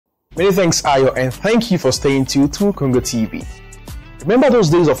Many thanks, Ayo, and thank you for staying tuned to Congo TV. Remember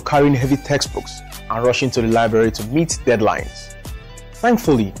those days of carrying heavy textbooks and rushing to the library to meet deadlines?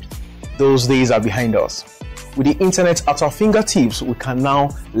 Thankfully, those days are behind us. With the internet at our fingertips, we can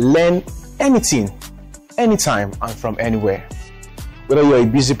now learn anything, anytime, and from anywhere. Whether you're a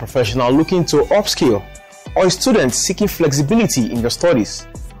busy professional looking to upskill or a student seeking flexibility in your studies,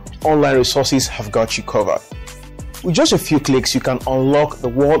 online resources have got you covered. With just a few clicks, you can unlock the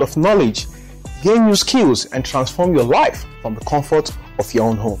world of knowledge, gain new skills, and transform your life from the comfort of your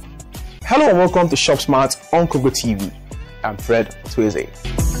own home. Hello and welcome to Shop Smart on Congo TV. I'm Fred Tweze.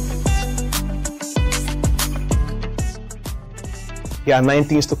 Here are 9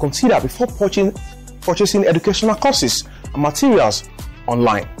 things to consider before purchasing educational courses and materials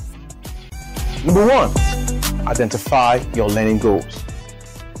online. Number 1, identify your learning goals.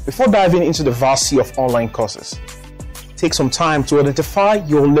 Before diving into the vast sea of online courses, take some time to identify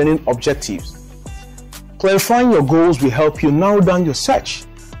your learning objectives. Clarifying your goals will help you narrow down your search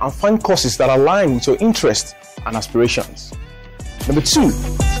and find courses that align with your interests and aspirations. Number 2,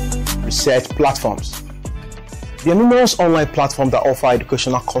 research platforms. There are numerous online platforms that offer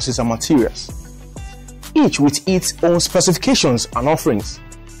educational courses and materials, each with its own specifications and offerings.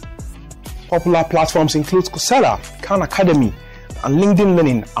 Popular platforms include Coursera, Khan Academy, and LinkedIn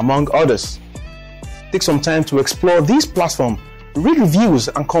Learning, among others. Take some time to explore these platforms, read reviews,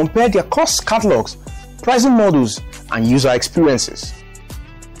 and compare their course catalogs, pricing models, and user experiences.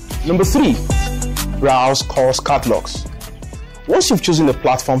 Number 3, browse course catalogs. Once you've chosen a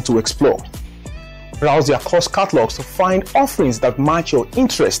platform to explore, browse their course catalogs to find offerings that match your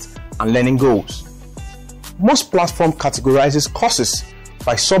interests and learning goals. Most platforms categorizes courses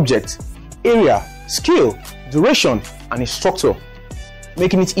by subject, area, skill, duration, and instructor,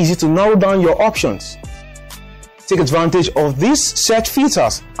 making it easy to narrow down your options. Take advantage of these search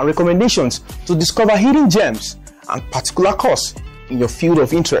filters and recommendations to discover hidden gems and particular courses in your field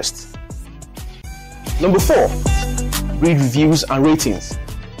of interest. Number 4, read reviews and ratings.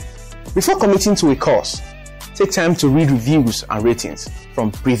 Before committing to a course, take time to read reviews and ratings from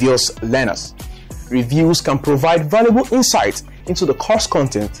previous learners. Reviews can provide valuable insight into the course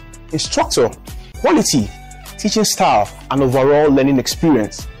content, instructor, quality, teaching style, and overall learning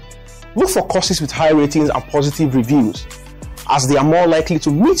experience. Look for courses with high ratings and positive reviews, as they are more likely to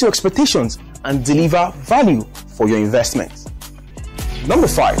meet your expectations and deliver value for your investment. Number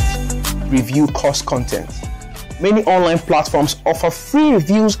 5, review course content. Many online platforms offer free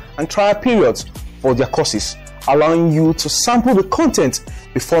reviews and trial periods for their courses, allowing you to sample the content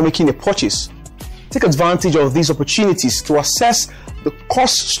before making a purchase. Take advantage of these opportunities to assess the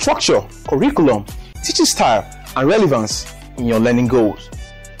course structure, curriculum, teaching style, and relevance in your learning goals.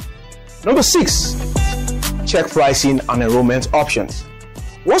 Number 6, check pricing and enrollment options.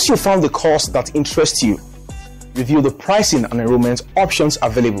 Once you found the course that interests you, review the pricing and enrollment options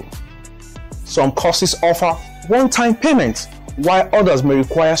available. Some courses offer one-time payment, while others may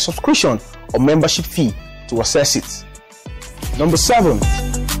require subscription or membership fee to access it. Number 7,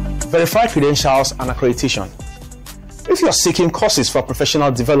 verify credentials and accreditation. If you are seeking courses for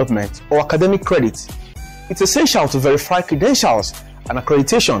professional development or academic credit, it's essential to verify credentials and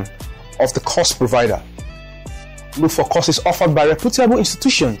accreditation of the course provider. Look for courses offered by reputable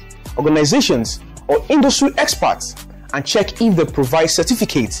institutions, organizations, or industry experts, and check if they provide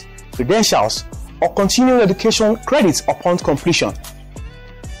certificates, credentials, or continuing education credits upon completion.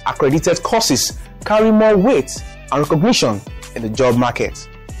 Accredited courses carry more weight and recognition in the job market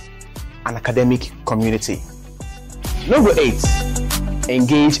and academic community. Number 8,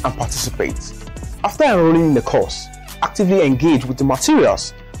 engage and participate. After enrolling in the course, actively engage with the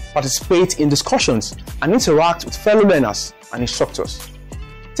materials, participate in discussions, and interact with fellow learners and instructors.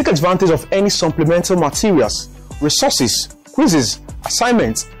 Take advantage of any supplemental materials, resources, quizzes,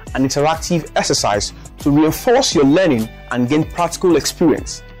 assignments, and interactive exercise to reinforce your learning and gain practical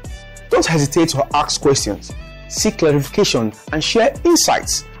experience. Don't hesitate to ask questions, seek clarification, and share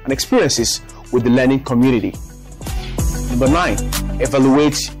insights and experiences with the learning community. Number 9,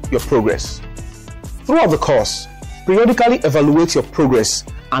 evaluate your progress. Throughout the course, periodically evaluate your progress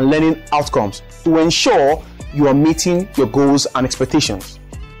and learning outcomes to ensure you are meeting your goals and expectations.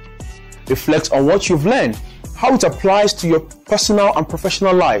 Reflect on what you've learned, how it applies to your personal and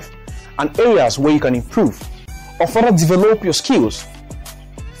professional life, and areas where you can improve or further develop your skills.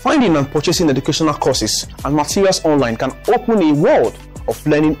 Finding and purchasing educational courses and materials online can open a world of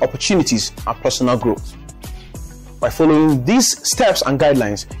learning opportunities and personal growth. By following these steps and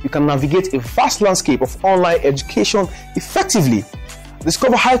guidelines, you can navigate a vast landscape of online education effectively.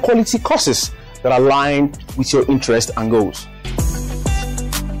 Discover high-quality courses that align with your interests and goals.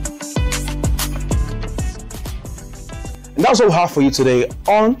 And that's all we have for you today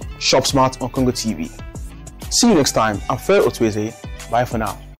on Shop Smart on Congo TV. See you next time. I'm Fer Otweze. Bye for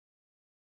now.